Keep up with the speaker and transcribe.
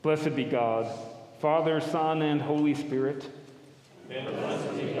Blessed be God, Father, Son, and Holy Spirit. And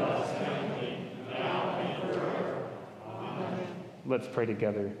blessed be God's family, now and forever. Amen. Let's pray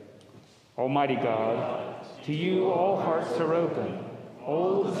together. Almighty God, to you all hearts are open,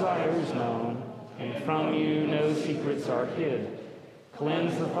 all desires known, and from you no secrets are hid.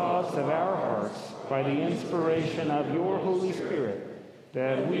 Cleanse the thoughts of our hearts by the inspiration of your Holy Spirit,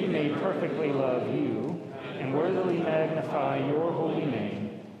 that we may perfectly love you and worthily magnify your holy name.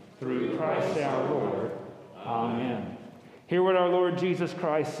 Through Christ our Lord. Amen. Hear what our Lord Jesus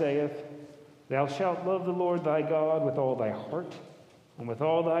Christ saith, Thou shalt love the Lord thy God with all thy heart, and with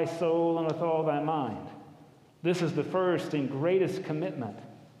all thy soul, and with all thy mind. This is the first and greatest commitment.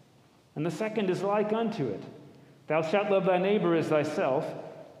 And the second is like unto it. Thou shalt love thy neighbor as thyself.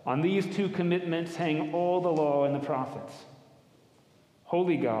 On these two commitments hang all the law and the prophets.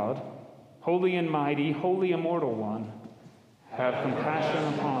 Holy God, holy and mighty, holy immortal one, have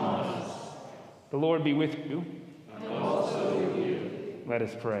compassion upon us. The Lord be with you. And also with you. Let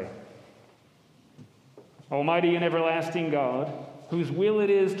us pray. Almighty and everlasting God, whose will it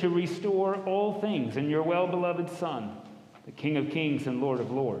is to restore all things in your well-beloved Son, the King of kings and Lord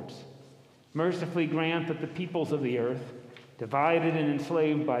of lords, mercifully grant that the peoples of the earth, divided and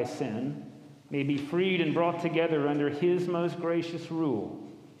enslaved by sin, may be freed and brought together under his most gracious rule,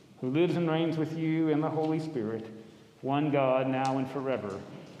 who lives and reigns with you in the Holy Spirit, one God, now and forever.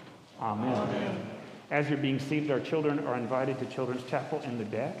 Amen. Amen. As you're being seated, our children are invited to Children's Chapel in the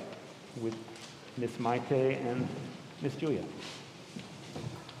back with Miss Maite and Miss Julia.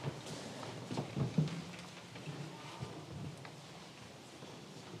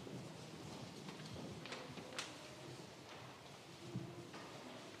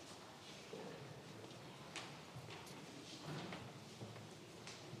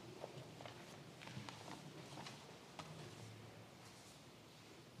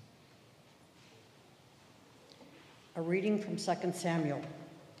 A reading from 2 Samuel.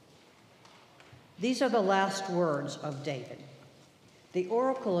 These are the last words of David. The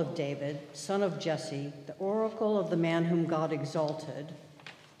oracle of David, son of Jesse, the oracle of the man whom God exalted,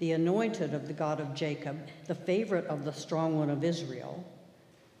 the anointed of the God of Jacob, the favorite of the strong one of Israel.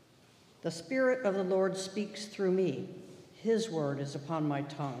 The Spirit of the Lord speaks through me. His word is upon my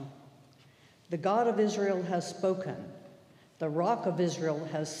tongue. The God of Israel has spoken. The Rock of Israel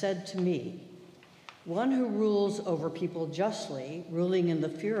has said to me, one who rules over people justly, ruling in the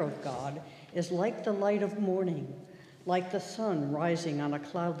fear of God, is like the light of morning, like the sun rising on a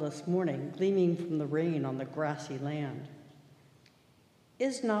cloudless morning, gleaming from the rain on the grassy land.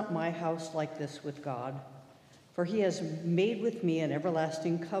 Is not my house like this with God? For he has made with me an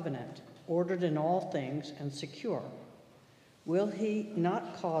everlasting covenant, ordered in all things and secure. Will he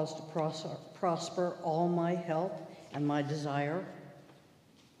not cause to prosper all my help and my desire?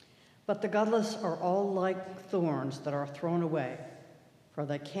 But the godless are all like thorns that are thrown away, for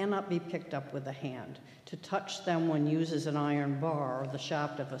they cannot be picked up with the hand. To touch them one uses an iron bar or the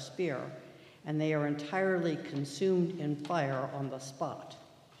shaft of a spear, and they are entirely consumed in fire on the spot.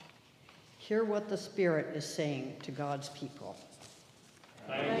 Hear what the Spirit is saying to God's people.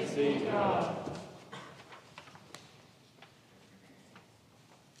 Thanks be to God.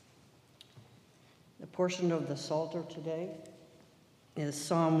 The portion of the Psalter today is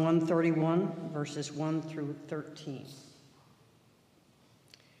Psalm 131, verses 1 through 13.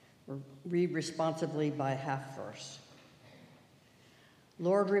 Read responsively by half verse.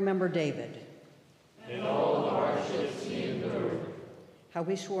 Lord, remember David. And all the hardships he endured. How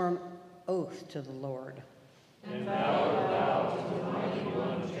he swore an oath to the Lord. And vowed a vow to the mighty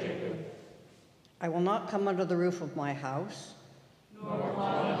one of Jacob. I will not come under the roof of my house. Nor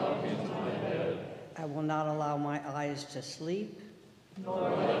climb up into my bed. I will not allow my eyes to sleep. Nor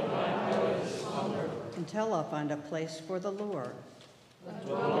let my eyes slumber. Until I find a place for the Lord. The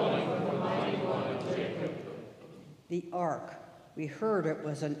dwelling of the mighty one of Jacob. The ark, we heard it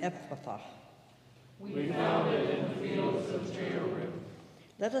was an Ephrathah. We found it in the fields of cherubim.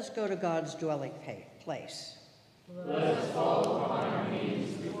 Let us go to God's dwelling place. Let us fall upon our knees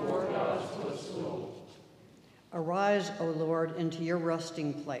before God's footstool. Arise, O Lord, into your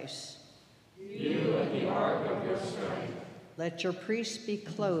resting place. You and the ark of your strength. Let your priests be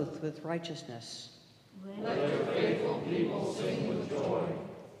clothed with righteousness. Let your faithful people sing with joy.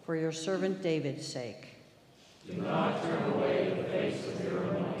 For your servant David's sake. Do not turn away the face of your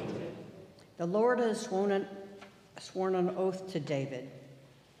anointed. The Lord has sworn an oath to David.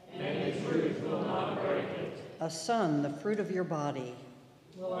 And his truth will not break it. A son, the fruit of your body.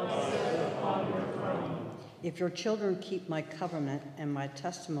 Will I set upon your throne. If your children keep my covenant and my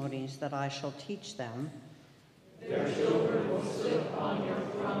testimonies that I shall teach them, their children will sit upon your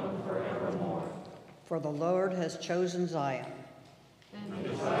throne For the Lord has chosen Zion. And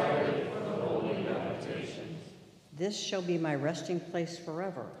desired for the holy habitation. This shall be my resting place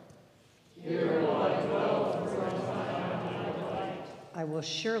forever. Here will I dwell for a time and delight. I will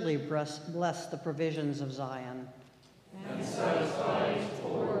surely bless the provisions of Zion. And satisfy its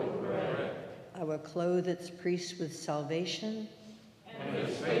poor with bread. I will clothe its priests with salvation. And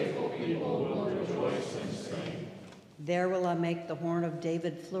its faithful people will rejoice and sing. There will I make the horn of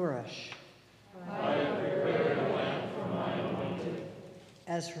David flourish. I have prepared a lamp for my anointed.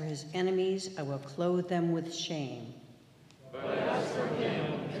 As for his enemies, I will clothe them with shame. But as for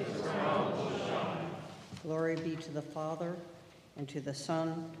him, his crown will shine. Glory be to the Father, and to the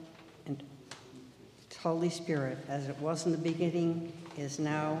Son, and to the Holy Spirit, as it was in the beginning, is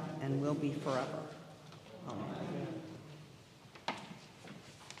now, and will be forever. Amen.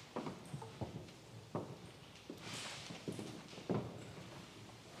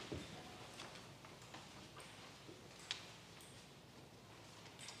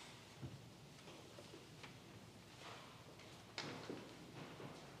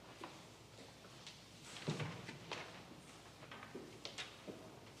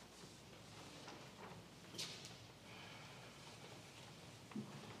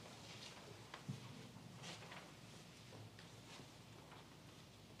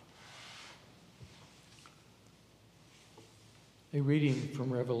 A reading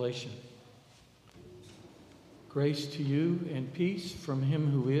from Revelation. Grace to you and peace from him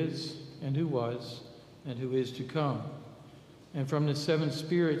who is, and who was, and who is to come, and from the seven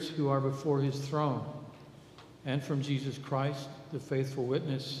spirits who are before his throne, and from Jesus Christ, the faithful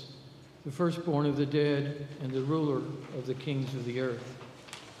witness, the firstborn of the dead, and the ruler of the kings of the earth.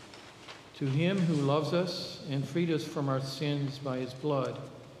 To him who loves us and freed us from our sins by his blood,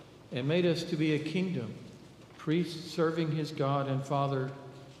 and made us to be a kingdom, priest serving his God and Father,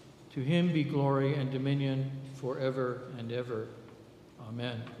 to him be glory and dominion forever and ever.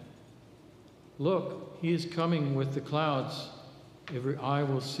 Amen. Look, he is coming with the clouds. Every eye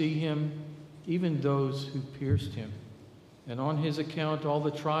will see him, even those who pierced him. And on his account all the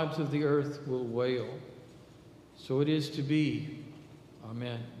tribes of the earth will wail. So it is to be.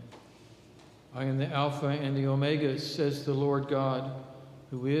 Amen. I am the Alpha and the Omega, says the Lord God,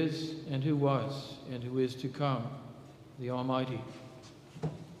 who is, and who was, and who is to come, the Almighty.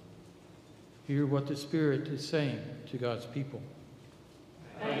 Hear what the Spirit is saying to God's people.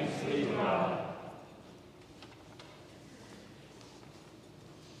 Thanks be to God.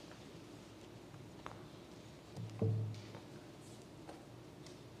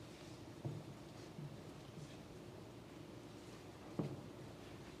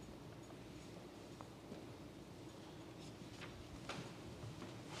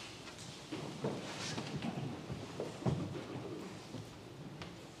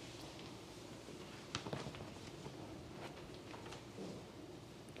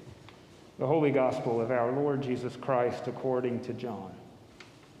 The Holy Gospel of our Lord Jesus Christ according to John.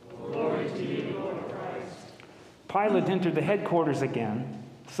 Glory to you, Lord Christ. Pilate entered the headquarters again,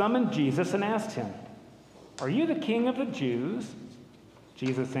 summoned Jesus, and asked him, "Are you the king of the Jews?"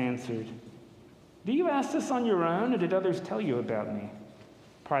 Jesus answered, "Do you ask this on your own, or did others tell you about me?"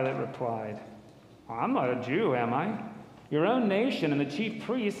 Pilate replied, "I'm not a Jew, am I? Your own nation and the chief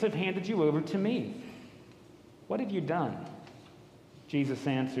priests have handed you over to me. What have you done?" Jesus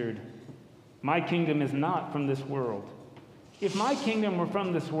answered, "My kingdom is not from this world. If my kingdom were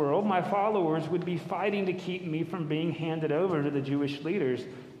from this world, my followers would be fighting to keep me from being handed over to the Jewish leaders.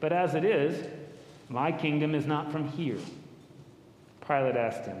 But as it is, my kingdom is not from here." Pilate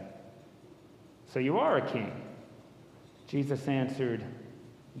asked him, "So you are a king?" Jesus answered,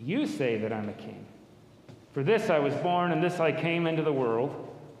 "You say that I'm a king. For this I was born, and this I came into the world,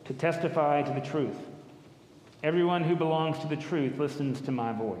 to testify to the truth. Everyone who belongs to the truth listens to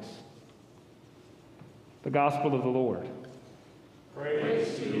my voice." The Gospel of the Lord.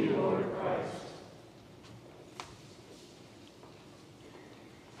 Praise to you, Lord Christ.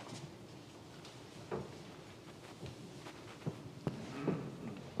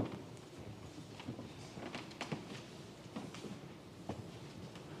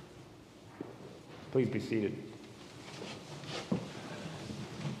 Please be seated.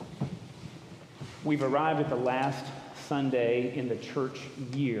 We've arrived at the last Sunday in the church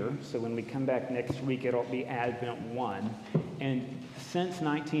year, so when we come back next week, it'll be Advent 1. And since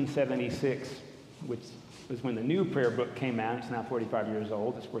 1976, which was when the new prayer book came out, it's now 45 years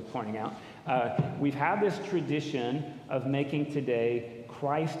old, it's worth pointing out, we've had this tradition of making today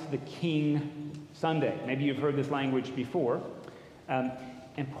Christ the King Sunday. Maybe you've heard this language before.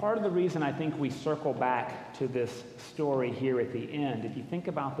 And part of the reason I think we circle back to this story here at the end, if you think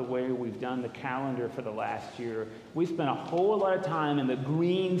about the way we've done the calendar for the last year, we spent a whole lot of time in the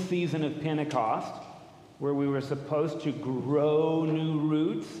green season of Pentecost, where we were supposed to grow new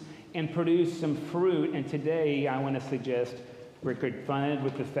roots and produce some fruit. And today, I want to suggest we're confronted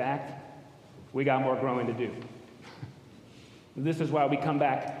with the fact we got more growing to do. This is why we come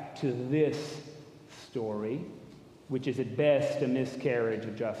back to this story, which is at best a miscarriage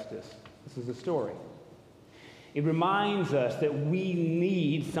of justice. This is a story. It reminds us that we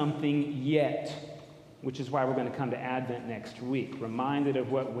need something yet, which is why we're going to come to Advent next week. Reminded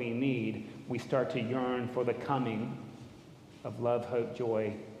of what we need, we start to yearn for the coming of love, hope,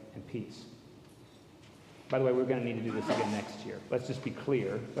 joy, and peace. By the way, we're going to need to do this again next year. Let's just be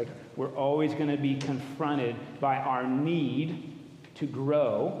clear. We're always going to be confronted by our need to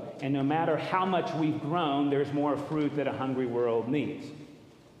grow, and no matter how much we've grown, there's more fruit that a hungry world needs.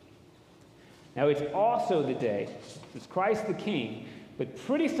 Now, it's also the day, it's Christ the King, but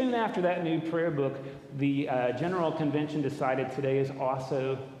pretty soon after that new prayer book, the General Convention decided today is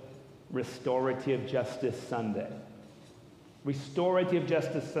also Restorative Justice Sunday. Restorative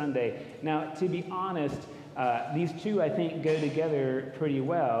Justice Sunday. Now, to be honest, these two, I think, go together pretty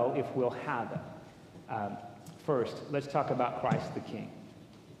well if we'll have them. First, let's talk about Christ the King.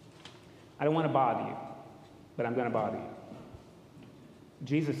 I don't want to bother you, but I'm going to bother you.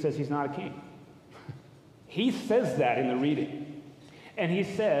 Jesus says he's not a king. He says that in the reading. And he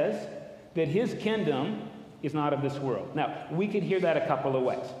says that his kingdom is not of this world. Now, we could hear that a couple of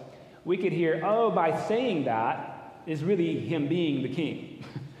ways. We could hear, by saying that is really him being the king.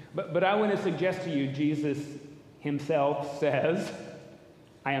 But I want to suggest to you, Jesus himself says,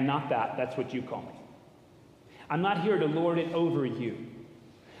 I am not that. That's what you call me. I'm not here to lord it over you.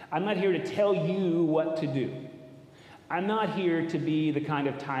 I'm not here to tell you what to do. I'm not here to be the kind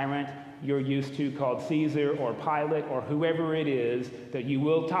of tyrant you're used to called Caesar or Pilate or whoever it is that you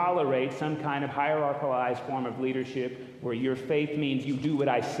will tolerate some kind of hierarchalized form of leadership where your faith means you do what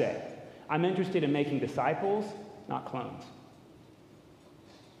I say. I'm interested in making disciples, not clones.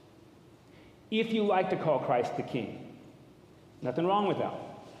 If you like to call Christ the King, nothing wrong with that.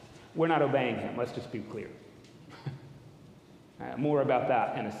 We're not obeying him. Let's just be clear. More about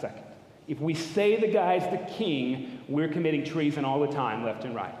that in a second. If we say the guy's the king, we're committing treason all the time, left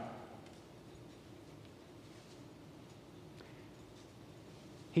and right.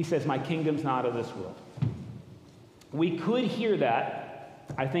 He says, my kingdom's not of this world. We could hear that,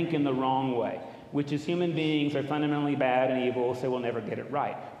 I think, in the wrong way, which is human beings are fundamentally bad and evil, so we'll never get it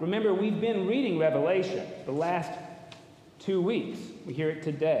right. Remember, we've been reading Revelation the last 2 weeks. We hear it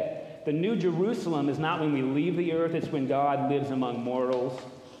today. The New Jerusalem is not when we leave the earth, it's when God lives among mortals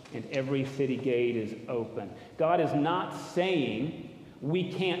and every city gate is open. God is not saying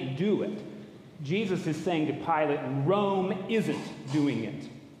we can't do it. Jesus is saying to Pilate, Rome isn't doing it.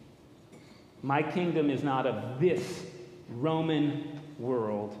 My kingdom is not of this Roman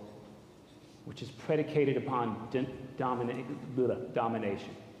world, which is predicated upon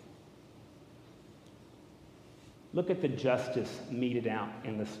domination. Look at the justice meted out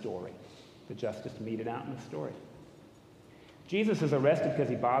in the story. The justice meted out in the story. Jesus is arrested because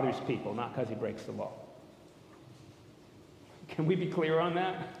he bothers people, not because he breaks the law. Can we be clear on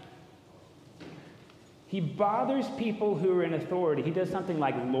that? He bothers people who are in authority. He does something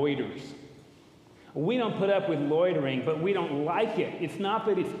like loiters. We don't put up with loitering, but we don't like it. It's not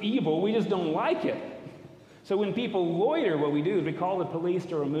that it's evil, we just don't like it. So when people loiter, what we do is we call the police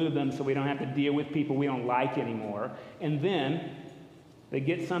to remove them so we don't have to deal with people we don't like anymore. And then they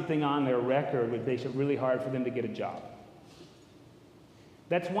get something on their record which makes it really hard for them to get a job.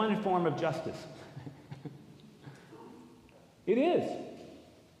 That's one form of justice. It is.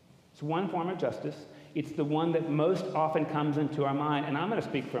 It's one form of justice. It's the one that most often comes into our mind. And I'm going to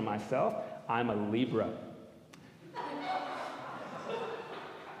speak for myself. I'm a Libra.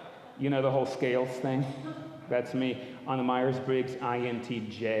 You know the whole scales thing? That's me. On the Myers-Briggs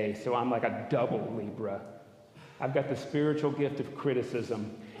INTJ, so I'm like a double Libra. I've got the spiritual gift of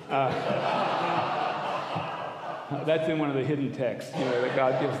criticism. That's in one of the hidden texts, that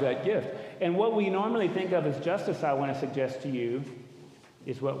God gives that gift. And what we normally think of as justice, I want to suggest to you,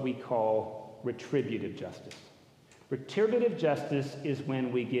 is what we call retributive justice. Retributive justice is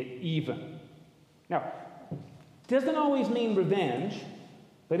when we get even. Now, doesn't always mean revenge,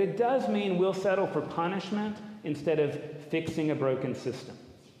 but it does mean we'll settle for punishment instead of fixing a broken system.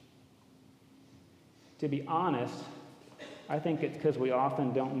 To be honest, I think it's because we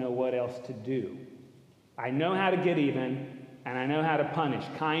often don't know what else to do. I know how to get even, and I know how to punish,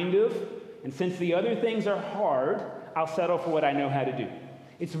 kind of. And since the other things are hard, I'll settle for what I know how to do.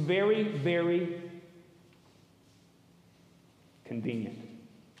 It's very, very convenient.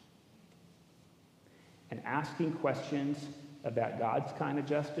 And asking questions about God's kind of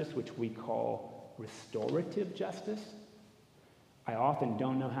justice, which we call restorative justice, I often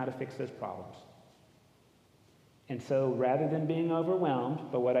don't know how to fix those problems. And so rather than being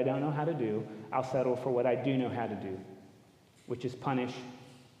overwhelmed by what I don't know how to do, I'll settle for what I do know how to do, which is punish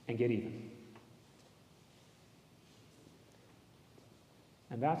and get even.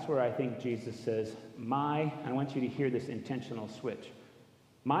 And that's where I think Jesus says, I want you to hear this intentional switch.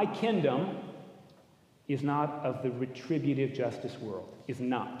 My kingdom is not of the retributive justice world, is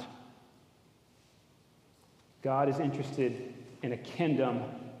not. God is interested in a kingdom,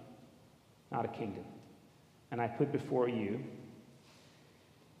 not a kingdom. And I put before you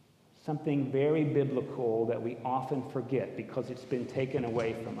something very biblical that we often forget because it's been taken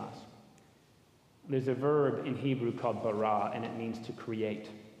away from us. There's a verb in Hebrew called bara, and it means to create.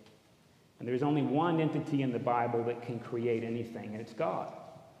 And there's only one entity in the Bible that can create anything, and it's God.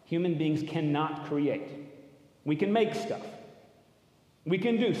 Human beings cannot create. We can make stuff. We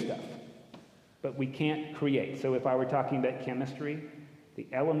can do stuff. But we can't create. So if I were talking about chemistry, the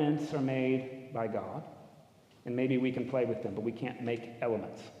elements are made by God, and maybe we can play with them, but we can't make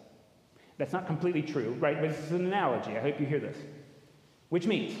elements. That's not completely true, right? But this is an analogy. I hope you hear this. Which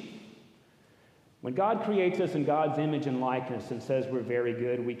means, when God creates us in God's image and likeness and says we're very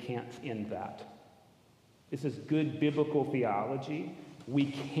good, we can't end that. This is good biblical theology.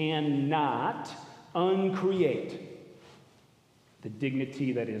 We cannot uncreate the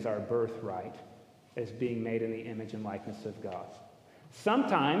dignity that is our birthright as being made in the image and likeness of God.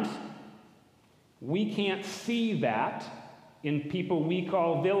 Sometimes we can't see that in people we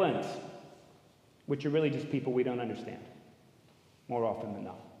call villains, which are really just people we don't understand, more often than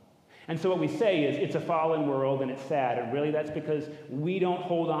not. And so what we say is it's a fallen world and it's sad, and really that's because we don't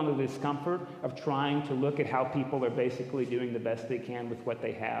hold on to the discomfort of trying to look at how people are basically doing the best they can with what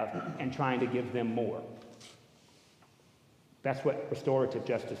they have and trying to give them more. That's what restorative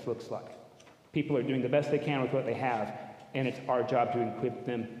justice looks like. People are doing the best they can with what they have, and it's our job to equip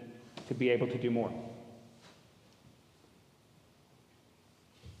them to be able to do more.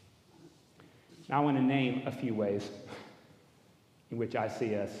 Now I want to name a few ways in which I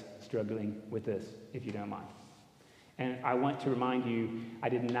see us struggling with this, if you don't mind. And I want to remind you, I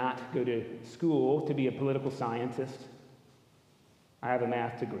did not go to school to be a political scientist. I have a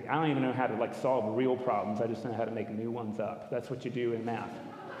math degree. I don't even know how to solve real problems. I just know how to make new ones up. That's what you do in math.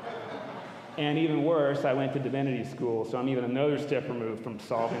 And even worse, I went to divinity school, so I'm even another step removed from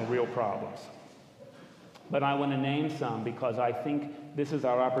solving real problems. But I want to name some because I think this is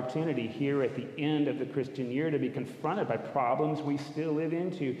our opportunity here at the end of the Christian year to be confronted by problems we still live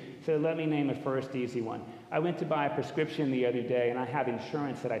into. So let me name a first easy one. I went to buy a prescription the other day, and I have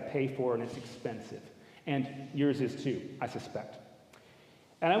insurance that I pay for, and it's expensive. And yours is too, I suspect.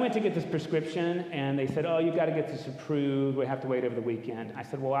 And I went to get this prescription, and they said, oh, you've got to get this approved. We have to wait over the weekend. I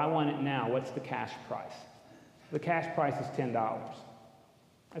said, well, I want it now. What's the cash price? The cash price is $10.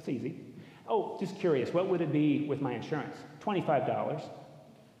 That's easy. Oh, just curious, what would it be with my insurance? $25.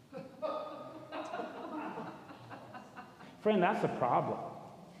 Friend, that's a problem.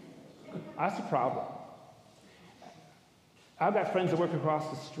 That's a problem. I've got friends that work across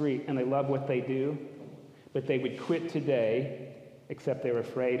the street, and they love what they do, but they would quit today except they're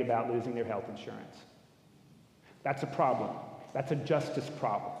afraid about losing their health insurance. That's a problem. That's a justice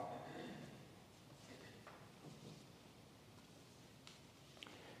problem.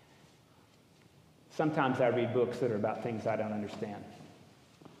 Sometimes I read books that are about things I don't understand.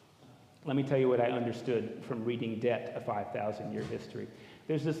 Let me tell you what I understood from reading Debt, a 5,000-year history.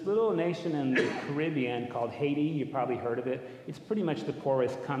 There's this little nation in the Caribbean called Haiti. You've probably heard of it. It's pretty much the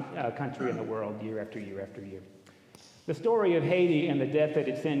poorest country in the world year after year after year. The story of Haiti and the debt that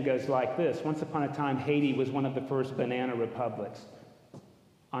it's in goes like this. Once upon a time, Haiti was one of the first banana republics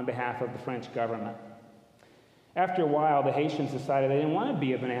on behalf of the French government. After a while, the Haitians decided they didn't want to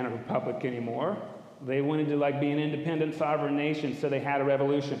be a banana republic anymore. They wanted to be an independent sovereign nation, so they had a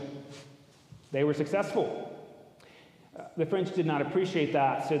revolution. They were successful. The French did not appreciate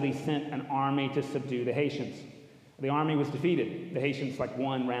that, so they sent an army to subdue the Haitians. The army was defeated. The Haitians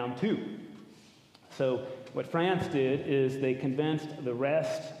won round 2. So what France did is they convinced the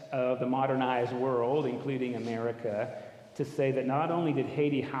rest of the modernized world, including America, to say that not only did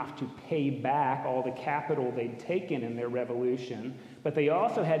Haiti have to pay back all the capital they'd taken in their revolution, but they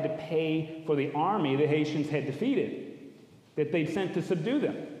also had to pay for the army the Haitians had defeated, that they'd sent to subdue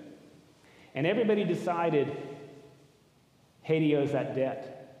them. And everybody decided Haiti owes that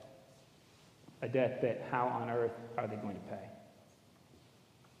debt, a debt that how on earth are they going to pay?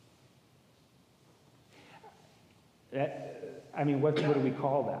 What do we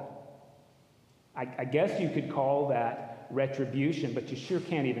call that? I guess you could call that retribution, but you sure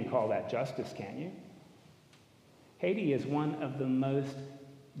can't even call that justice, can you? Haiti is one of the most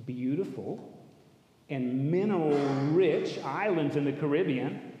beautiful and mineral-rich islands in the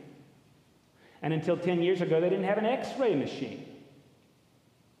Caribbean. And until 10 years ago, they didn't have an X-ray machine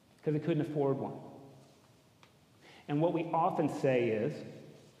because they couldn't afford one. And what we often say is,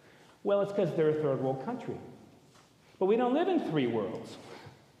 well, it's because they're a third world country. But we don't live in three worlds.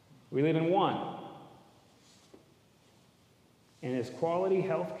 We live in one. And is quality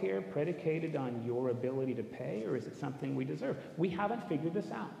health care predicated on your ability to pay, or is it something we deserve? We haven't figured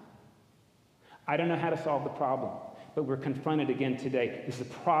this out. I don't know how to solve the problem, but we're confronted again today. This is a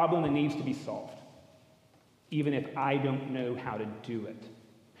problem that needs to be solved, even if I don't know how to do it.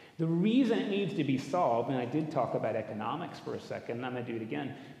 The reason it needs to be solved, and I did talk about economics for a second, and I'm going to do it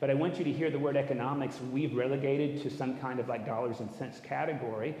again, but I want you to hear the word economics we've relegated to some kind of like dollars and cents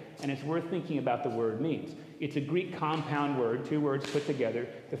category, and it's worth thinking about the word means. It's a Greek compound word, two words put together.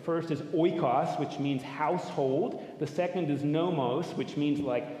 The first is oikos, which means household. The second is nomos, which means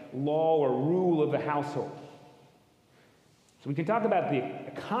like law or rule of the household. So we can talk about the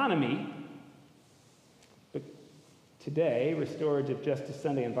economy, but today, Restorative Justice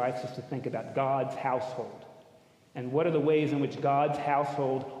Sunday invites us to think about God's household. And what are the ways in which God's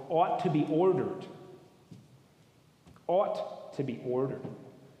household ought to be ordered? Ought to be ordered.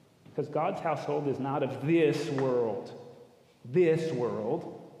 Because God's household is not of this world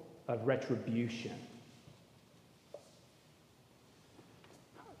of retribution.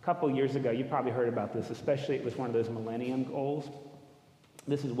 A couple years ago, you probably heard about this, especially it was one of those millennium goals.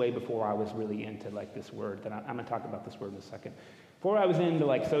 This is way before I was really into like this word, that I'm going to talk about this word in a second. Before I was into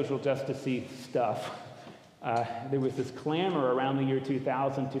like social justice-y stuff, there was this clamor around the year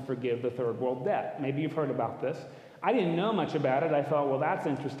 2000 to forgive the third world debt. Maybe you've heard about this. I didn't know much about it. I thought, well, that's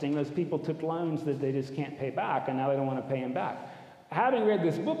interesting. Those people took loans that they just can't pay back, and now they don't want to pay them back. Having read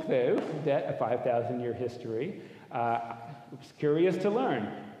this book, though, Debt, A 5,000-Year History, I was curious to learn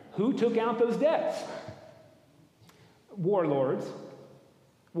who took out those debts. Warlords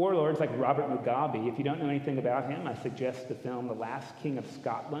like Robert Mugabe. If you don't know anything about him, I suggest the film The Last King of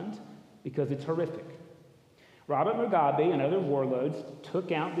Scotland, because it's horrific. Robert Mugabe and other warlords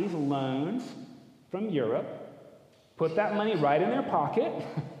took out these loans from Europe, put that money right in their pocket,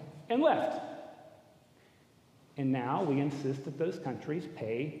 and left. And now we insist that those countries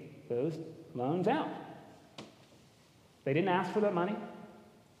pay those loans out. They didn't ask for that money.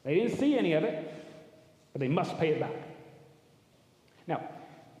 They didn't see any of it, but they must pay it back. Now,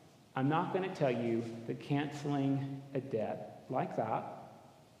 I'm not going to tell you that canceling a debt like that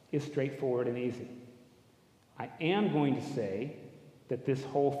is straightforward and easy. I am going to say that this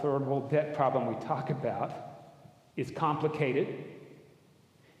whole third world debt problem we talk about is complicated,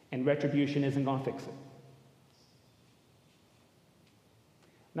 and retribution isn't going to fix it.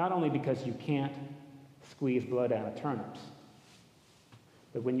 Not only because you can't squeeze blood out of turnips,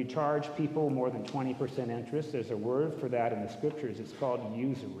 but when you charge people more than 20% interest, there's a word for that in the scriptures. It's called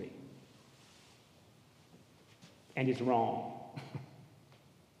usury. And it's wrong.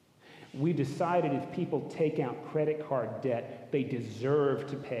 We decided if people take out credit card debt, they deserve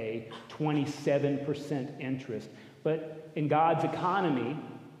to pay 27% interest. But in God's economy,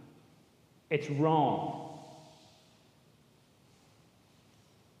 it's wrong.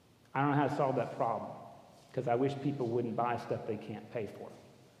 I don't know how to solve that problem, because I wish people wouldn't buy stuff they can't pay for.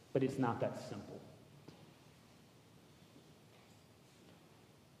 But it's not that simple.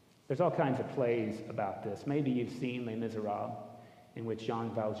 There's all kinds of plays about this. Maybe you've seen Les Miserables, in which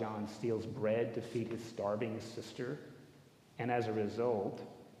Jean Valjean steals bread to feed his starving sister, and as a result,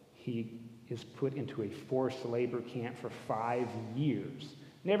 he is put into a forced labor camp for 5 years.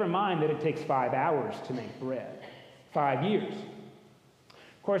 Never mind that it takes 5 hours to make bread. 5 years.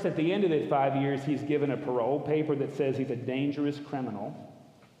 Of course, at the end of the 5 years, he's given a parole paper that says he's a dangerous criminal,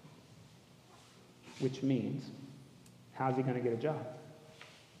 which means, how's he going to get a job?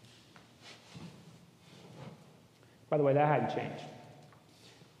 By the way, that hadn't changed.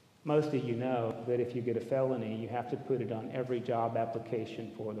 Most of you know that if you get a felony, you have to put it on every job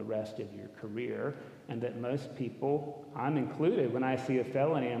application for the rest of your career, and that most people, I'm included, when I see a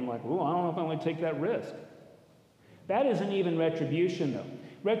felony, I'm like, ooh, I don't know if I want to take that risk. That isn't even retribution, though.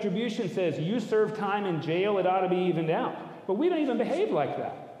 Retribution says you serve time in jail, it ought to be evened out. But we don't even behave like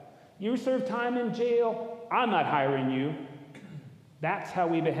that. You serve time in jail, I'm not hiring you. That's how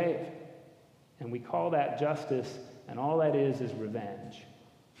we behave. And we call that justice, and all that is revenge.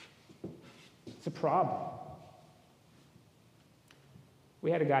 It's a problem.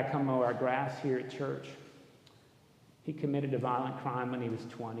 We had a guy come mow our grass here at church, He committed a violent crime when he was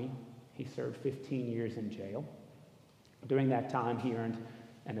 20. He served 15 years in jail. During that time, he earned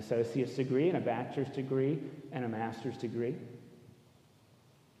an associate's degree and a bachelor's degree and a master's degree.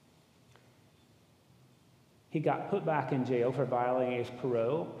 He got put back in jail for violating his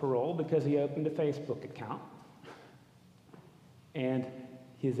parole because he opened a Facebook account. And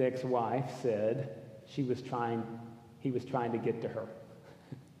his ex-wife said he was trying to get to her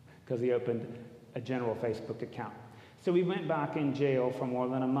because he opened a general Facebook account. So he went back in jail for more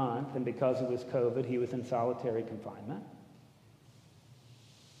than a month, and because it was COVID, he was in solitary confinement.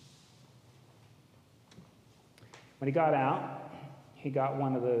 When he got out, he got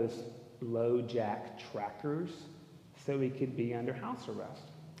one of those LoJack trackers so he could be under house arrest.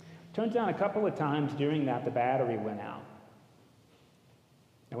 Turns out a couple of times during that, the battery went out.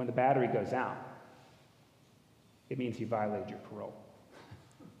 And when the battery goes out, it means you violated your parole.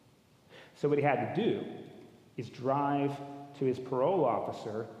 So what he had to do is drive to his parole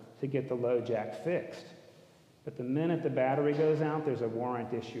officer to get the LoJack fixed. But the minute the battery goes out, there's a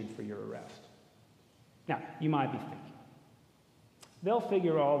warrant issued for your arrest. Now, you might be thinking, they'll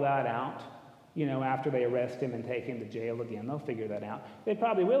figure all that out, after they arrest him and take him to jail again. They'll figure that out. They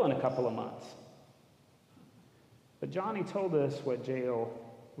probably will in a couple of months. But Johnny told us what jail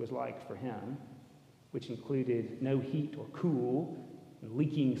was like for him, which included no heat or cool,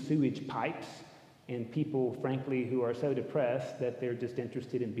 leaking sewage pipes, and people, frankly, who are so depressed that they're just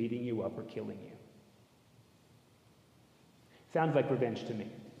interested in beating you up or killing you. Sounds like revenge to me.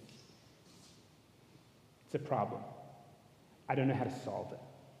 It's a problem. I don't know how to solve it.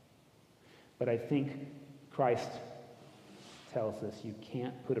 But I think Christ tells us you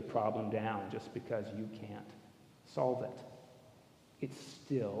can't put a problem down just because you can't solve it. It's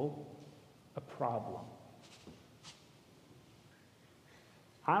still a problem.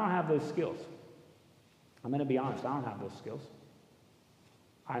 I don't have those skills. I'm going to be honest, I don't have those skills.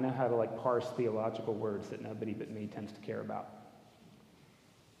 I know how to parse theological words that nobody but me tends to care about.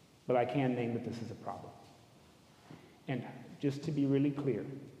 But I can name that this is a problem. And just to be really clear,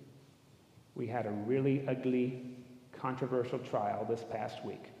 we had a really ugly, controversial trial this past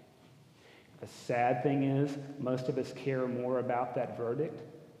week. The sad thing is, most of us care more about that verdict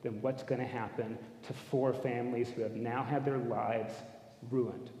than what's going to happen to 4 families who have now had their lives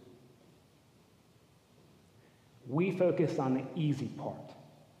ruined. We focus on the easy part,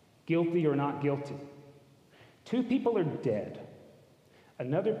 guilty or not guilty. 2 people are dead.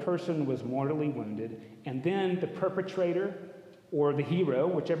 Another person was mortally wounded, and then the perpetrator or the hero,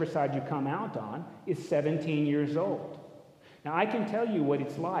 whichever side you come out on, is 17 years old. Now, I can tell you what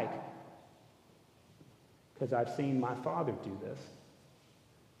it's like, because I've seen my father do this,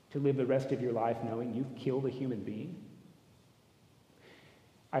 to live the rest of your life knowing you've killed a human being.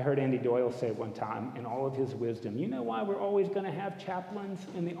 I heard Andy Doyle say one time, in all of his wisdom, you know why we're always going to have chaplains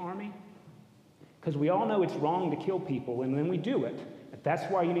in the Army? Because we all know it's wrong to kill people, and then we do it. That's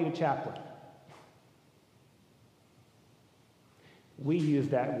why you need a chaplain. We use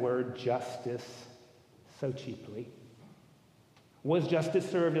that word justice so cheaply. Was justice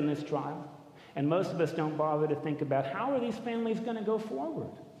served in this trial? And most of us don't bother to think about how are these families going to go forward?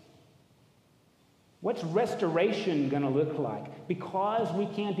 What's restoration going to look like? Because we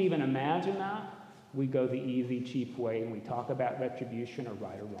can't even imagine that, we go the easy, cheap way and we talk about retribution or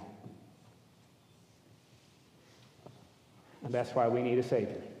right or wrong. And that's why we need a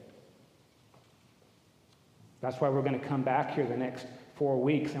Savior. That's why we're going to come back here the next 4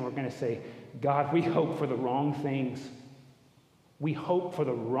 weeks and we're going to say, God, we hope for the wrong things. We hope for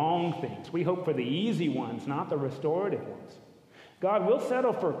the wrong things. We hope for the easy ones, not the restorative ones. God, we'll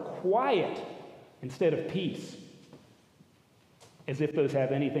settle for quiet instead of peace, as if those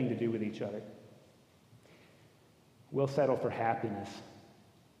have anything to do with each other. We'll settle for happiness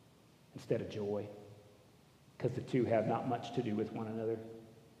instead of joy, because the two have not much to do with one another.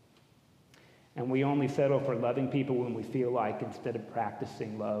 And we only settle for loving people when we feel like, instead of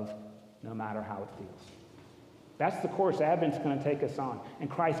practicing love, no matter how it feels. That's the course Advent's going to take us on, and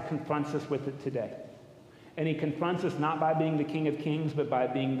Christ confronts us with it today. And he confronts us not by being the King of Kings, but by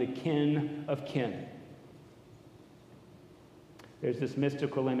being the kin of kin. There's this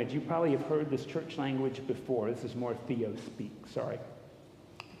mystical image. You probably have heard this church language before. This is more Theo speak, sorry.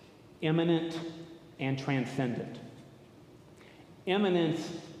 Immanent and transcendent.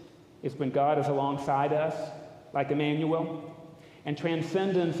 Immanence is when God is alongside us, like Emmanuel. And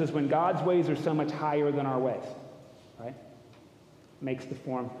transcendence is when God's ways are so much higher than our ways, right? Makes the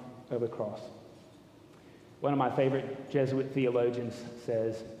form of the cross. One of my favorite Jesuit theologians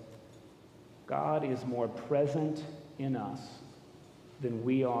says, God is more present in us than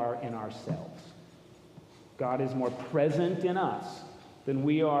we are in ourselves. God is more present in us than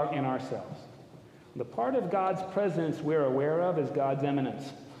we are in ourselves. The part of God's presence we're aware of is God's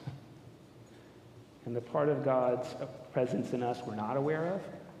eminence. And the part of God's presence in us we're not aware of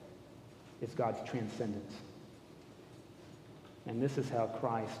is God's transcendence. And this is how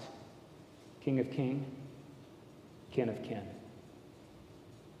Christ, King of Kings, King of Kin,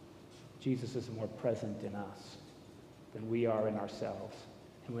 Jesus is more present in us than we are in ourselves.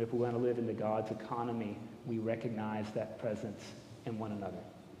 And if we want to live into God's economy, we recognize that presence in one another.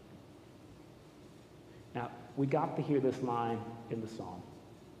 Now, we got to hear this line in the psalm.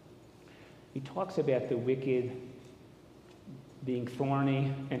 He talks about the wicked being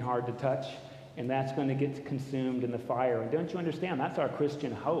thorny and hard to touch, and that's going to get consumed in the fire. And don't you understand? That's our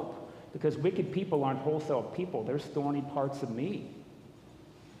Christian hope, because wicked people aren't wholesale people. There's thorny parts of me.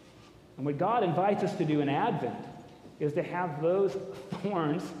 And what God invites us to do in Advent is to have those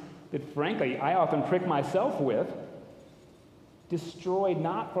thorns that, frankly, I often prick myself with, destroyed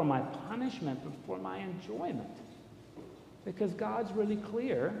not for my punishment, but for my enjoyment. Because God's really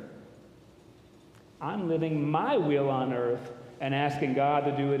clear. I'm living my will on earth and asking God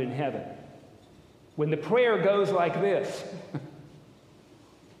to do it in heaven. When the prayer goes like this,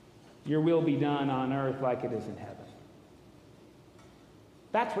 your will be done on earth like it is in heaven.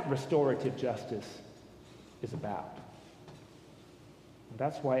 That's what restorative justice is about. And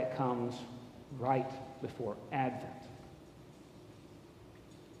that's why it comes right before Advent.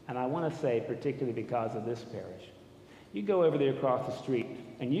 And I want to say, particularly because of this parish, you go over there across the street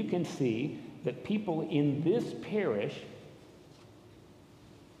and you can see that people in this parish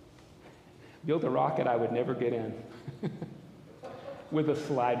built a rocket I would never get in with a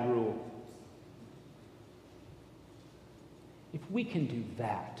slide rule. If we can do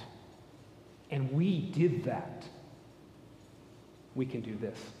that, and we did that, we can do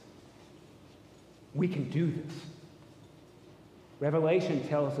this. We can do this. Revelation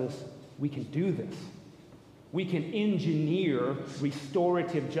tells us we can do this. We can engineer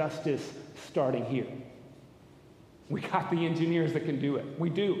restorative justice starting here. We got the engineers that can do it. We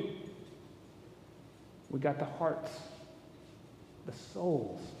do. We got the hearts, the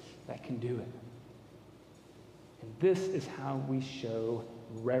souls that can do it. And this is how we show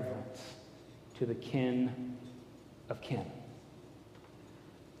reverence to the kin of kin,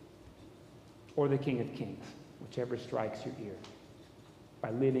 or the King of Kings, whichever strikes your ear, by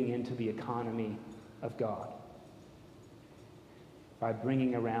living into the economy of God, by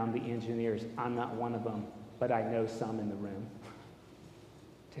bringing around the engineers. I'm not one of them, but I know some in the room,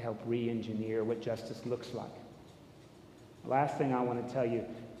 to help re-engineer what justice looks like. Last thing I want to tell you,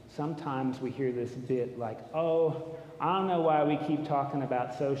 sometimes we hear this bit like, oh, I don't know why we keep talking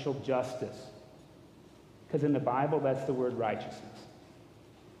about social justice. Because in the Bible, that's the word righteousness.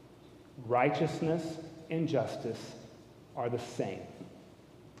 Righteousness and justice are the same.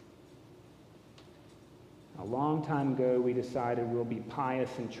 A long time ago, we decided we'll be pious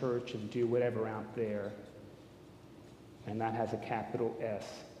in church and do whatever out there. And that has a capital S,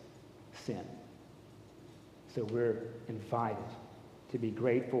 sin. So we're invited to be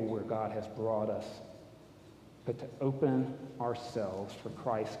grateful where God has brought us, but to open ourselves for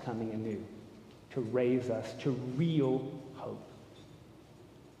Christ coming anew, to raise us to real hope,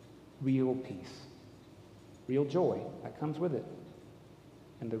 real peace, real joy that comes with it,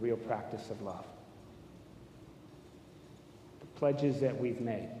 and the real practice of love. The pledges that we've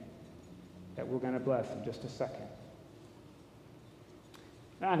made, that we're going to bless in just a second,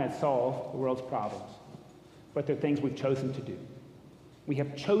 not to solve the world's problems, but they're things we've chosen to do. We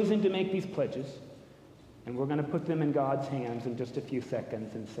have chosen to make these pledges, and we're going to put them in God's hands in just a few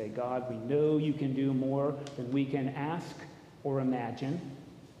seconds and say, God, we know you can do more than we can ask or imagine.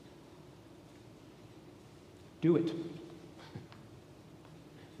 Do it.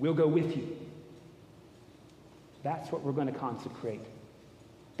 We'll go with you. That's what we're going to consecrate.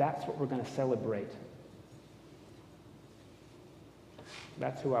 That's what we're going to celebrate.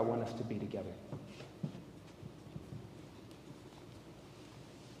 That's who I want us to be together.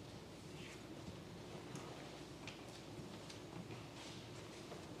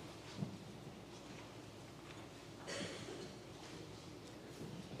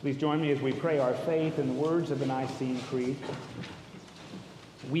 Please join me as we pray our faith in the words of the Nicene Creed.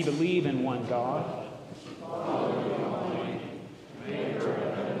 We believe in one God,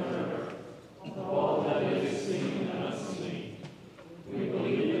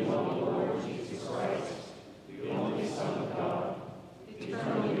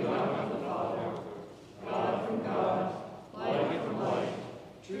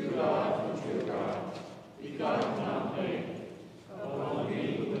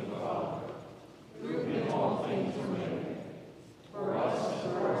 All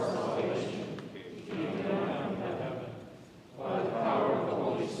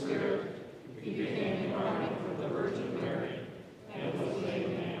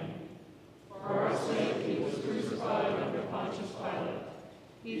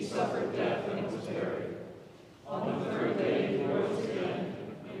He suffered death and was buried. On the third day he rose again,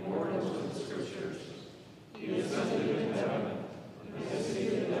 in accordance with the Scriptures. He ascended into heaven, and is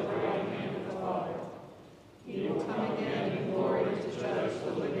seated at the right hand of the Father. He will come again in glory to judge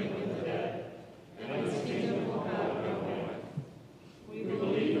the living and the dead, and his kingdom will have no end. We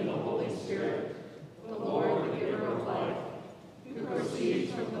believe in the Holy Spirit, the Lord, the giver of life, who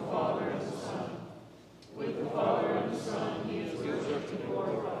proceeds from the Father and the Son. With the Father and the Son he is worshipped and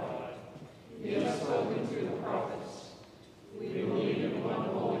glorified. He has spoken through the prophets. We believe in one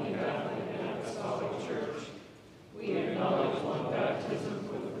holy Catholic and Apostolic Church. We acknowledge one baptism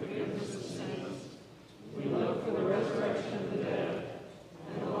for the forgiveness of sins. We look for the resurrection of the dead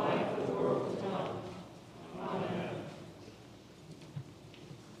and the life of the world to come. Amen.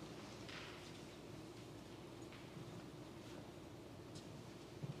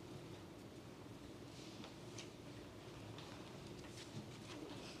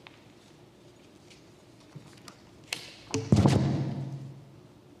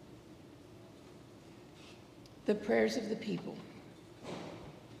 The prayers of the people.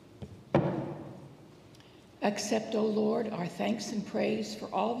 Accept, O Lord, our thanks and praise for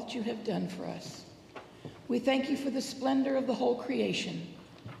all that you have done for us. We thank you for the splendor of the whole creation,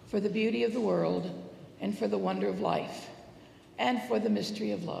 for the beauty of the world, and for the wonder of life, and for the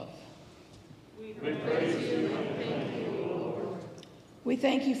mystery of love. We praise you and thank you, O Lord. We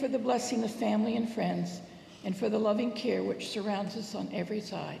thank you for the blessing of family and friends, and for the loving care which surrounds us on every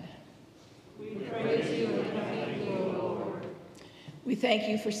side. We praise you and thank you, O Lord. We thank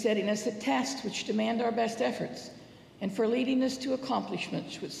you for setting us at tasks which demand our best efforts, and for leading us to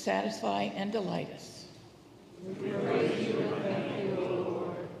accomplishments which satisfy and delight us. We praise you and thank you, O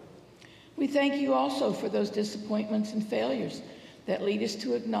Lord. We thank you also for those disappointments and failures that lead us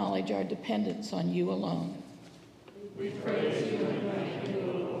to acknowledge our dependence on you alone. We praise you and thank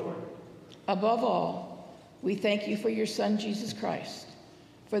you, O Lord. Above all, we thank you for your Son, Jesus Christ,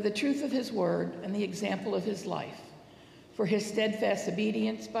 for the truth of his word and the example of his life, for his steadfast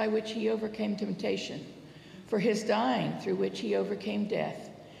obedience by which he overcame temptation, for his dying through which he overcame death,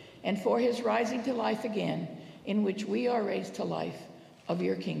 and for his rising to life again, in which we are raised to life of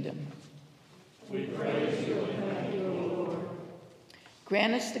your kingdom. We praise you and thank you, O Lord.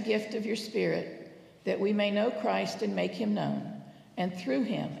 Grant us the gift of your Spirit, that we may know Christ and make him known, and through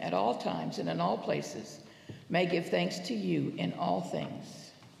him at all times and in all places may give thanks to you in all things.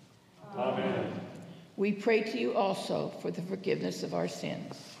 Amen. We pray to you also for the forgiveness of our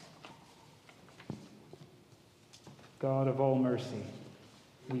sins. God of all mercy,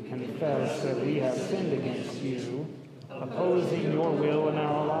 we confess that we have sinned against you, opposing your will in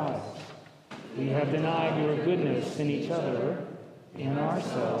our lives. We have denied your goodness in each other, in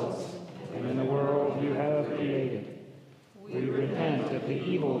ourselves, and in the world you have created. We repent of the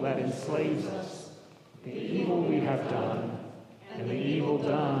evil that enslaves us, the evil we have done, and the evil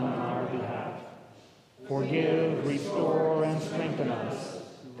done on our behalf. Forgive, restore, and strengthen us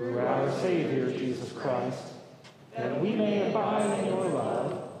through our Savior, Jesus Christ, that we may abide in your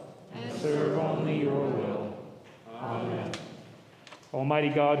love and serve only your will. Amen. Almighty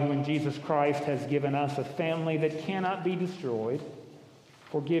God, who in Jesus Christ has given us a family that cannot be destroyed,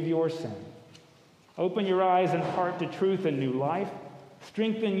 forgive your sin. Open your eyes and heart to truth and new life.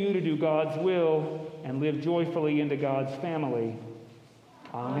 Strengthen you to do God's will and live joyfully into God's family.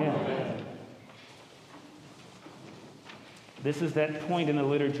 Amen. This is that point in the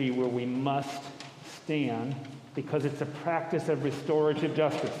liturgy where we must stand because it's a practice of restorative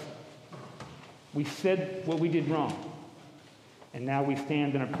justice. We said what we did wrong, and now we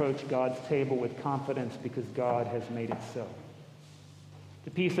stand and approach God's table with confidence because God has made it so.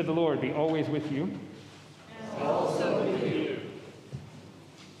 The peace of the Lord be always with you. And also with you.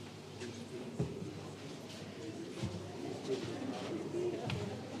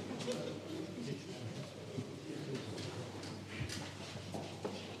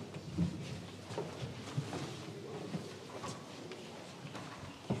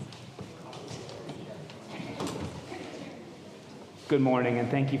 Good morning, and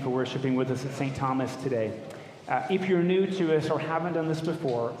thank you for worshiping with us at St. Thomas today. If you're new to us or haven't done this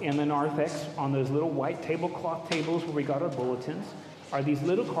before, in the narthex, on those little white tablecloth tables where we got our bulletins, are these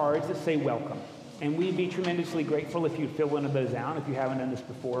little cards that say welcome. And we'd be tremendously grateful if you'd fill one of those out if you haven't done this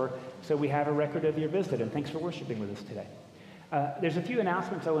before, so we have a record of your visit. And thanks for worshiping with us today. There's a few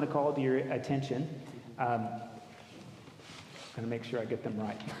announcements I want to call to your attention. I'm going to make sure I get them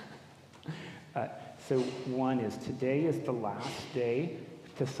right. So one is today is the last day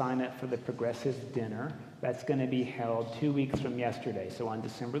to sign up for the Progressive Dinner. That's going to be held 2 weeks from yesterday. So on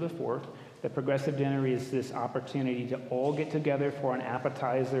December the 4th, The progressive dinner is this opportunity to all get together for an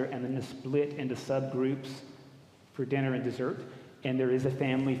appetizer and then to split into subgroups for dinner and dessert. And there is a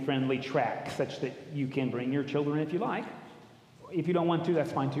family-friendly track such that you can bring your children if you like. If you don't want to,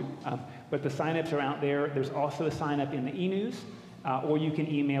 that's fine too. But the sign-ups are out there. There's also a sign-up in the e-news, or you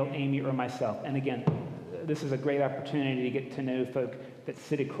can email Amy or myself. And again, this is a great opportunity to get to know folk that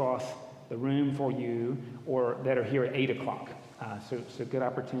sit across the room for you or that are here at 8 o'clock. So good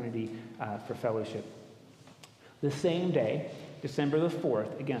opportunity for fellowship. The same day, December the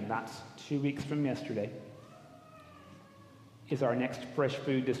 4th, again, that's 2 weeks from yesterday, is our next fresh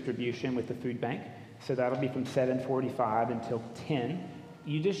food distribution with the food bank. So that'll be from 7:45 until 10.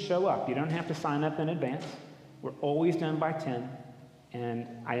 You just show up. You don't have to sign up in advance. We're always done by 10. And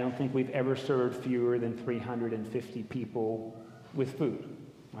I don't think we've ever served fewer than 350 people with food.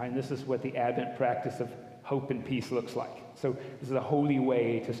 Right? And this is what the Advent practice of hope and peace looks like. So this is a holy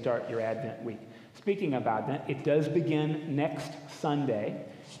way to start your Advent week. Speaking of Advent, it does begin next Sunday.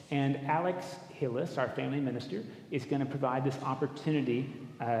 And Alex Hillis, our family minister, is going to provide this opportunity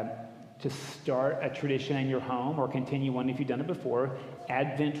to start a tradition in your home or continue one if you've done it before,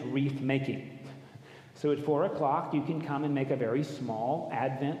 Advent wreath making. So at 4 o'clock, you can come and make a very small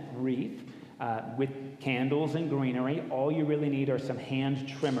Advent wreath with candles and greenery. All you really need are some hand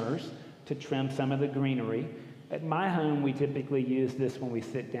trimmers to trim some of the greenery. At my home, we typically use this when we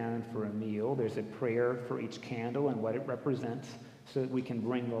sit down for a meal. There's a prayer for each candle and what it represents so that we can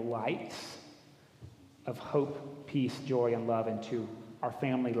bring the lights of hope, peace, joy, and love into our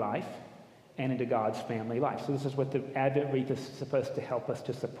family life and into God's family life. So this is what the Advent wreath is supposed to help us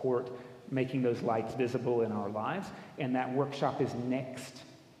to support, making those lights visible in our lives. And that workshop is next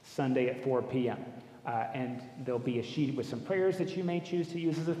Sunday at 4 p.m. And there'll be a sheet with some prayers that you may choose to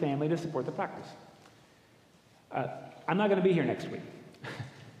use as a family to support the practice. I'm not going to be here next week.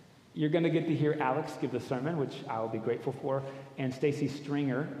 You're going to get to hear Alex give the sermon, which I'll be grateful for, and Stacy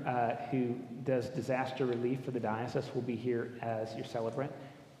Stringer, who does disaster relief for the diocese, will be here as your celebrant.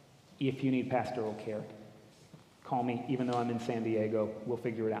 If you need pastoral care, call me. Even though I'm in San Diego, we'll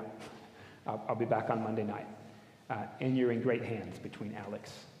figure it out. I'll be back on Monday night. And you're in great hands between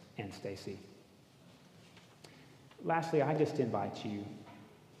Alex and Stacy. Lastly, I just invite you.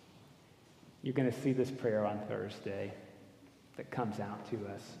 You're going to see this prayer on Thursday that comes out to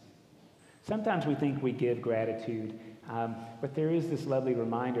us. Sometimes we think we give gratitude, but there is this lovely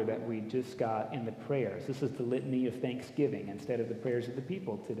reminder that we just got in the prayers. This is the litany of thanksgiving instead of the prayers of the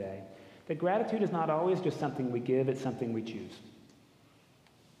people today. That gratitude is not always just something we give, it's something we choose.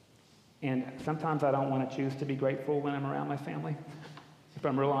 And sometimes I don't want to choose to be grateful when I'm around my family, if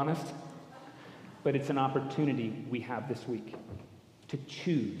I'm real honest. But it's an opportunity we have this week to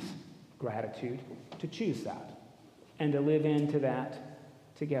choose gratitude, to choose that, and to live into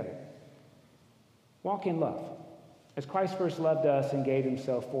that together. Walk in love. As Christ first loved us and gave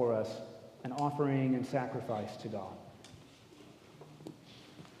himself for us, an offering and sacrifice to God.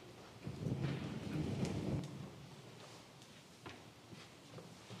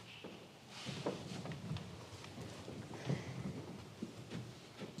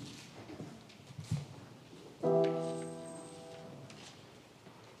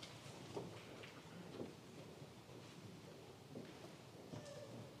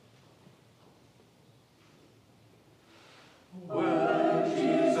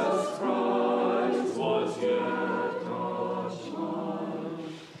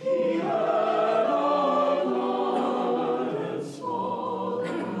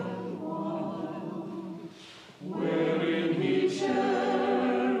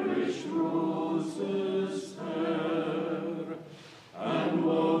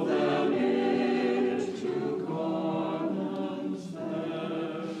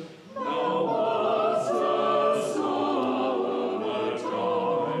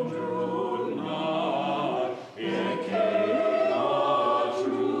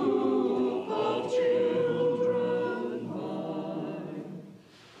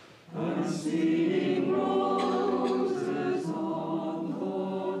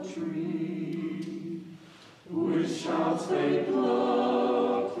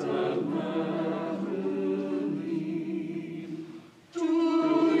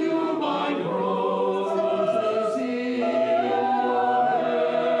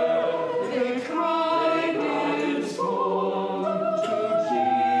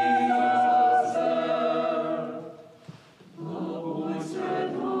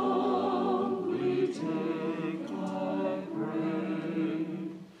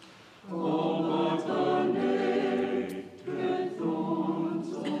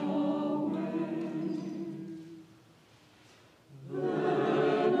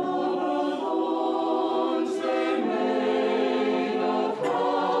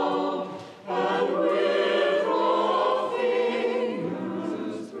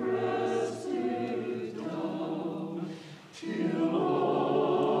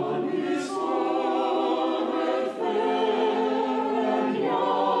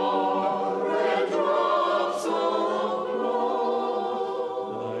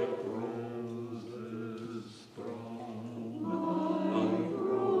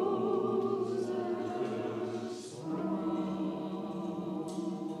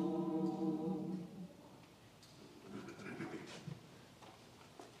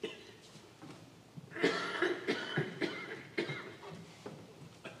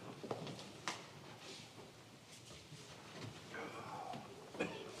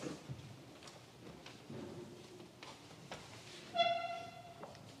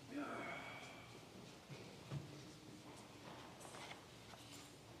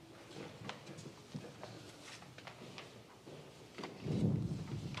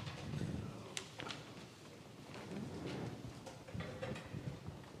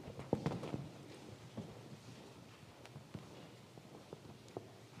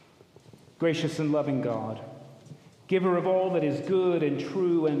 Gracious and loving God, giver of all that is good and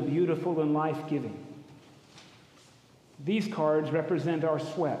true and beautiful and life-giving, these cards represent our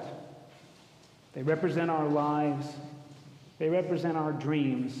sweat. They represent our lives. They represent our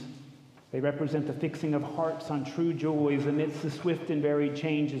dreams. They represent the fixing of hearts on true joys amidst the swift and varied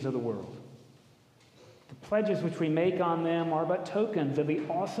changes of the world. The pledges which we make on them are but tokens of the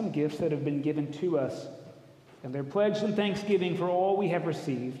awesome gifts that have been given to us, and they're pledged in thanksgiving for all we have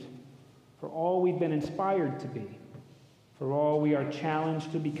received, for all we've been inspired to be, for all we are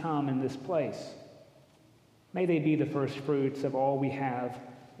challenged to become in this place. May they be the first fruits of all we have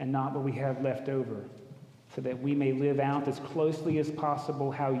and not what we have left over, so that we may live out as closely as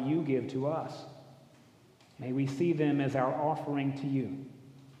possible how you give to us. May we see them as our offering to you,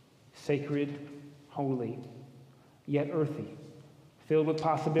 sacred, holy, yet earthy, filled with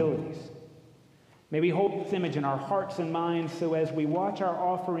possibilities. May we hold this image in our hearts and minds so as we watch our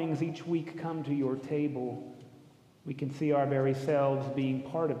offerings each week come to your table, we can see our very selves being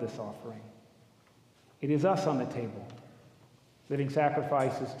part of this offering. It is us on the table, living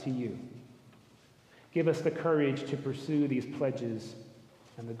sacrifices to you. Give us the courage to pursue these pledges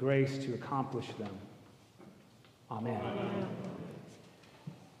and the grace to accomplish them. Amen. Amen.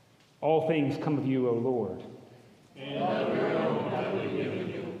 All things come of you, O Lord. And of your own have we given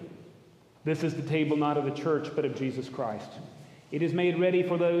you. This is the table not of the church, but of Jesus Christ. It is made ready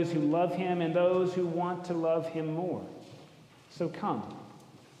for those who love him and those who want to love him more. So come,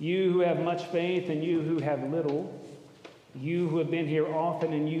 you who have much faith and you who have little, you who have been here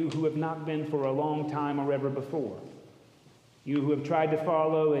often and you who have not been for a long time or ever before, you who have tried to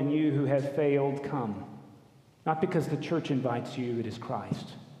follow and you who have failed, come. Not because the church invites you, it is Christ,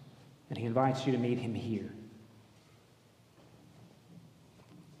 and he invites you to meet him here.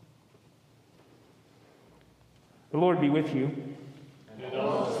 The Lord be with you. And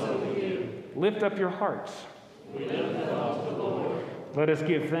also with you. Lift up your hearts. We lift up the Lord. Let us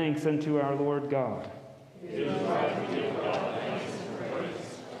give thanks unto our Lord God. It is right to give God thanks and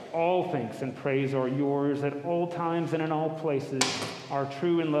praise. All thanks and praise are yours at all times and in all places, our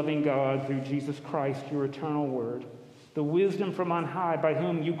true and loving God, through Jesus Christ, your eternal word, the wisdom from on high by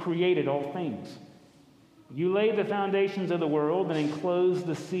whom you created all things. You laid the foundations of the world and enclosed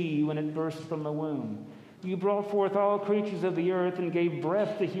the sea when it burst from the womb. You brought forth all creatures of the earth and gave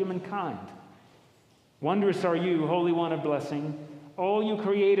breath to humankind. Wondrous are you, Holy One of blessing. All you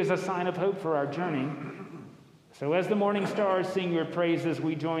create is a sign of hope for our journey. So as the morning stars sing your praises,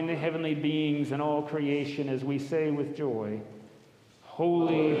 we join the heavenly beings and all creation as we say with joy,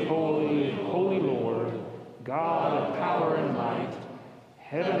 Holy, holy, holy Lord, God of power and might.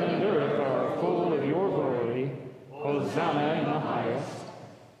 Heaven and earth are full of your glory. Hosanna in the highest.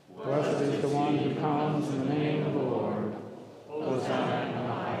 Blessed is the one who comes in the name of the Lord. Hosanna in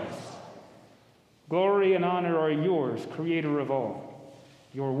the highest. Glory and honor are yours, Creator of all.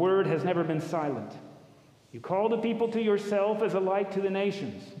 Your word has never been silent. You called the people to yourself as a light to the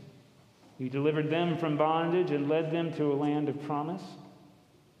nations. You delivered them from bondage and led them to a land of promise.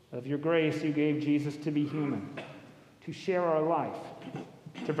 Of your grace, you gave Jesus to be human, to share our life,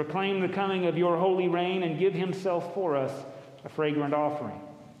 to proclaim the coming of your holy reign and give himself for us a fragrant offering.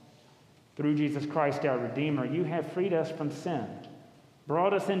 Through Jesus Christ, our Redeemer, you have freed us from sin,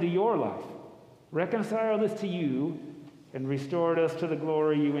 brought us into your life, reconciled us to you, and restored us to the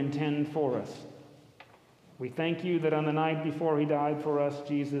glory you intend for us. We thank you that on the night before he died for us,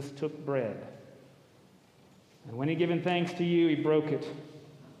 Jesus took bread. And when he had given thanks to you, he broke it,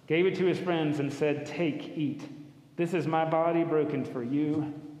 gave it to his friends, and said, "Take, eat. This is my body broken for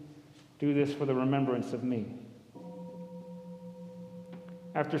you. Do this for the remembrance of me."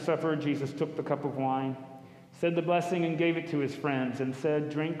 After supper, Jesus took the cup of wine, said the blessing, and gave it to his friends, and said,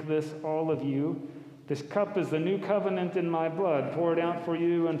 "Drink this, all of you. This cup is the new covenant in my blood, poured out for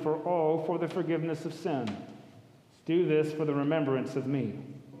you and for all for the forgiveness of sin. Do this for the remembrance of me."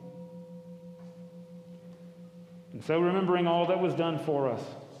 And so, remembering all that was done for us,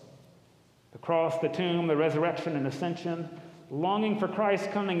 the cross, the tomb, the resurrection, and ascension, longing for Christ's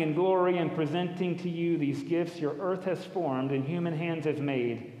coming in glory and presenting to you these gifts your earth has formed and human hands have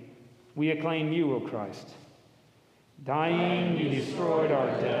made, we acclaim you, O Christ. Dying, you destroyed our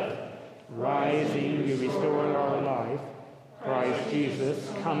death. Rising, you restored our life. Christ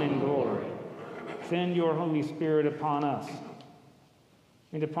Jesus, come in glory. Send your Holy Spirit upon us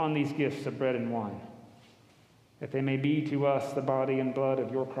and upon these gifts of bread and wine, that they may be to us the body and blood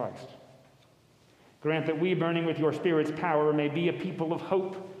of your Christ. Grant that we, burning with your Spirit's power, may be a people of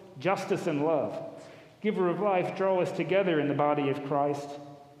hope, justice, and love. Giver of life, draw us together in the body of Christ,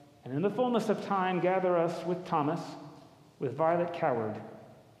 and in the fullness of time gather us with Thomas, with Violet Coward,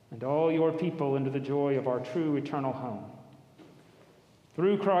 and all your people into the joy of our true eternal home.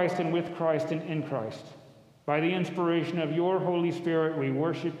 Through Christ and with Christ and in Christ, by the inspiration of your Holy Spirit, we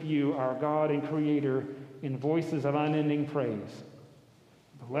worship you, our God and Creator, in voices of unending praise.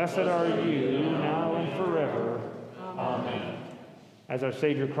 Blessed are you, now and forever. Amen. As our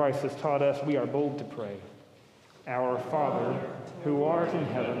Savior Christ has taught us, we are bold to pray. Our Father, who art in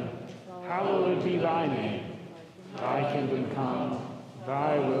heaven, hallowed be thy name. Thy kingdom come,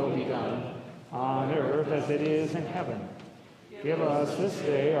 thy will be done, on earth as it is in heaven. Give us this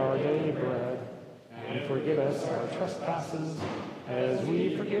day our daily bread, and forgive us our trespasses, as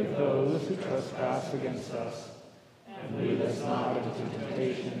we forgive those who trespass against us. And lead us not into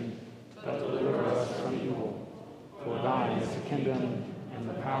temptation, but deliver us from evil. For thine is the kingdom, and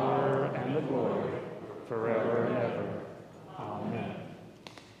the power, and the glory, forever and ever. Amen.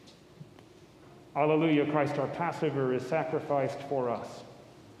 Alleluia, Christ our Passover is sacrificed for us.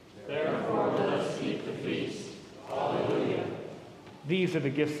 Therefore let us keep the feast. Alleluia. These are the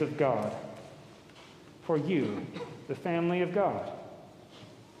gifts of God. For you, the family of God.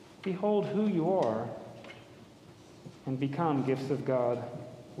 Behold who you are, and become gifts of God,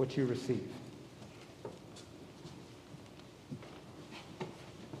 which you receive.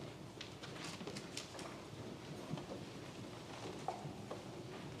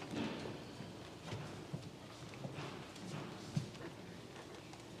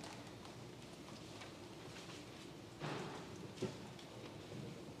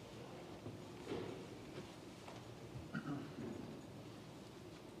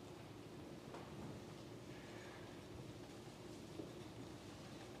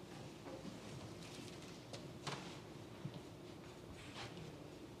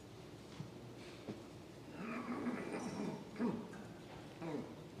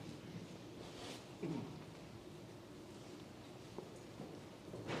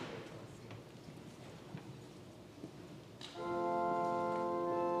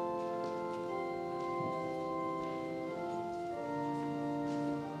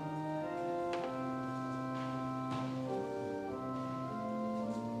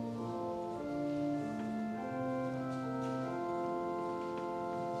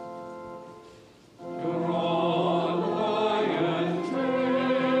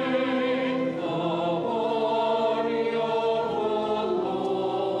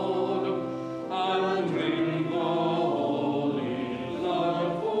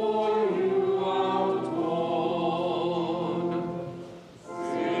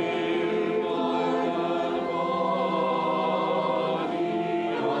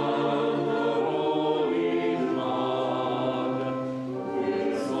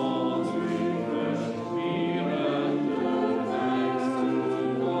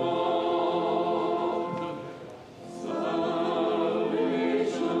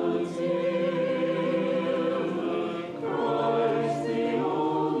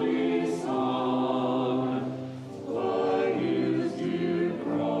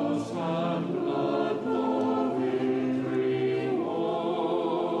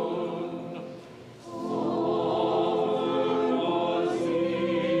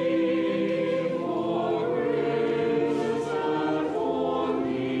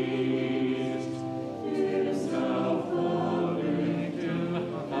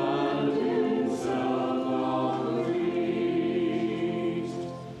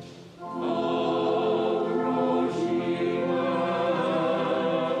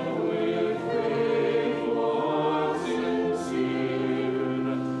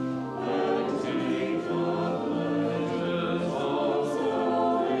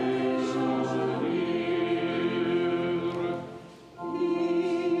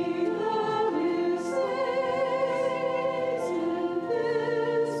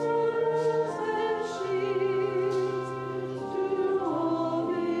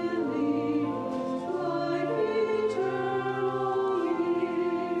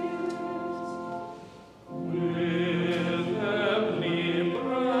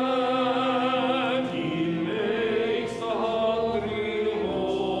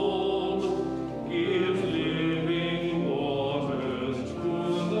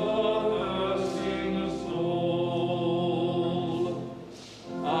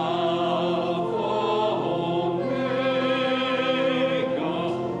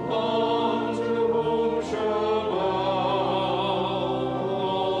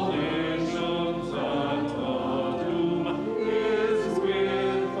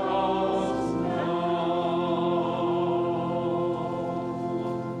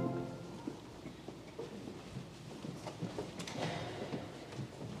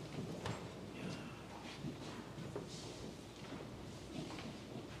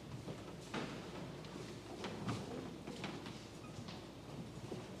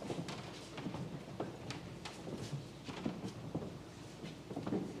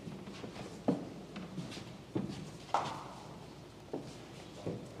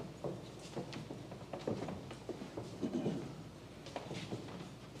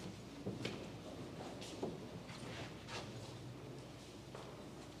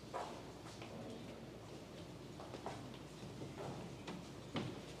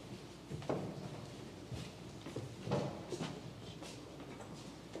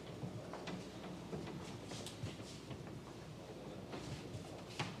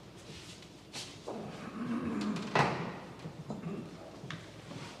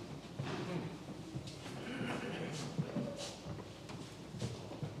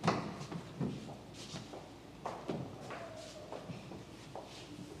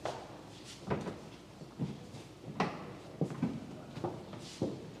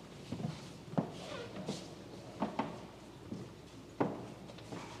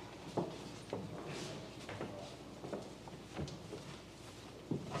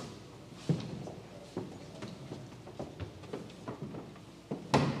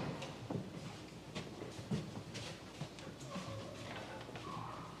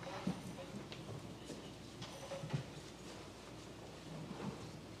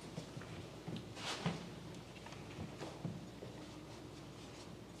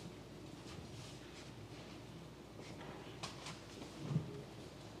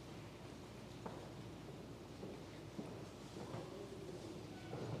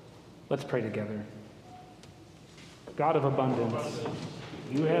 Let's pray together. God of abundance,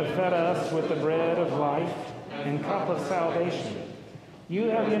 you have fed us with the bread of life and cup of salvation. You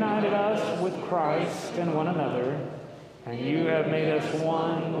have united us with Christ and one another, and you have made us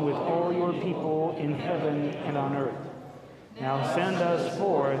one with all your people in heaven and on earth. Now send us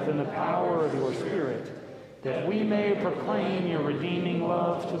forth in the power of your Spirit, that we may proclaim your redeeming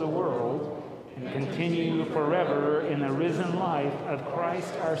love to the world and continue forever in the risen life of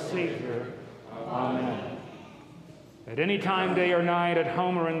Christ our Savior. Amen. At any time, day or night, at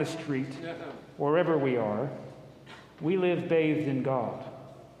home or in the street, wherever we are, we live bathed in God.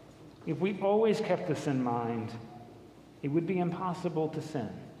 If we always kept this in mind, it would be impossible to sin.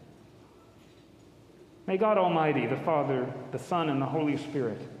 May God Almighty, the Father, the Son, and the Holy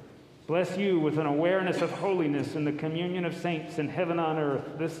Spirit bless you with an awareness of holiness in the communion of saints in heaven on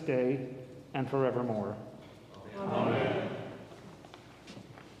earth this day and forevermore. Amen.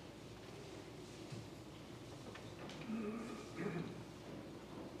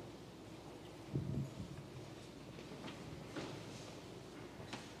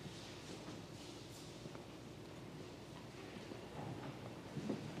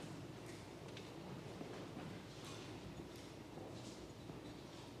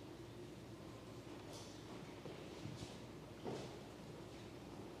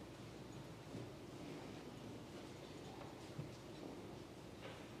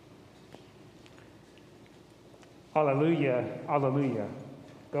 Alleluia, alleluia.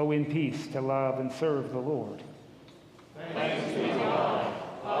 Go in peace to love and serve the Lord. Thanks be to God.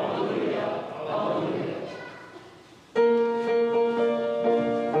 Alleluia, alleluia.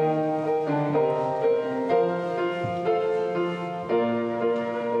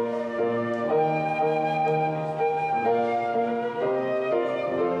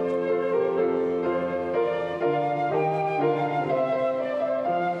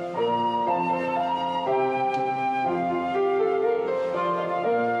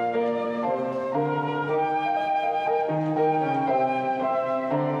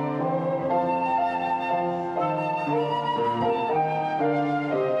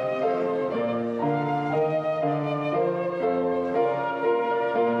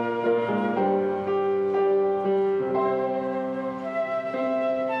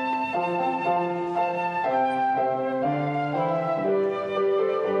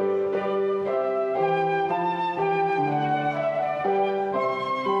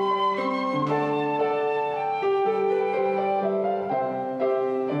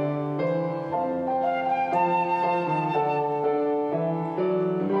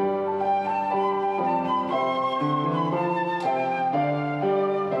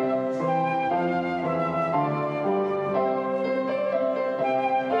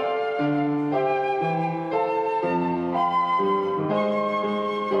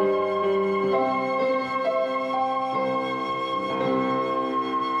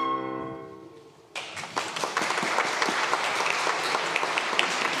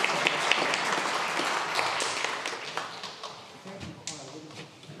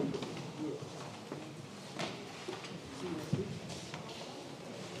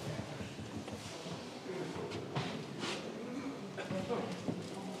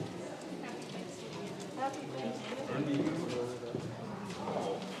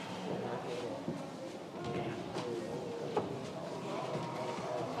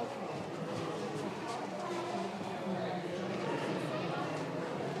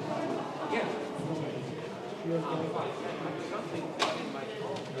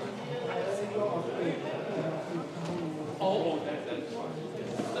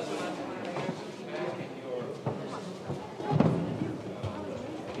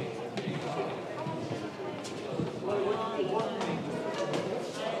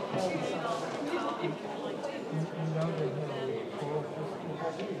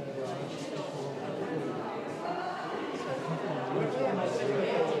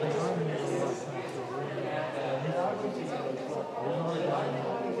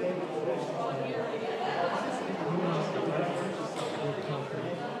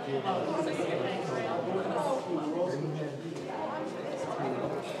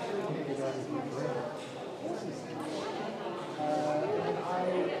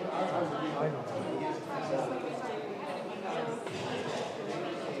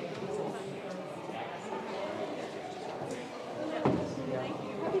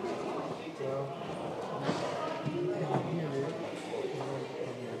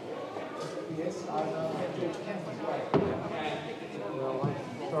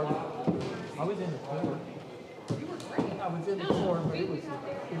 I was in the corn. I was in the corn, but it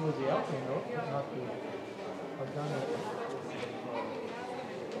was the alpine oak, not the organic.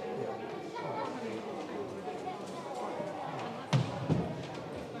 Yeah.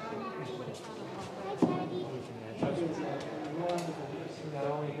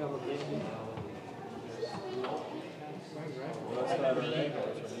 side or an ankle?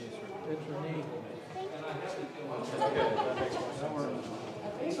 It's her knee.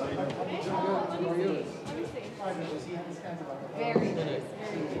 Very nice.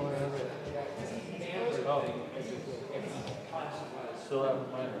 Still have a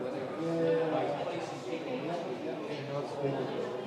minor. Yeah.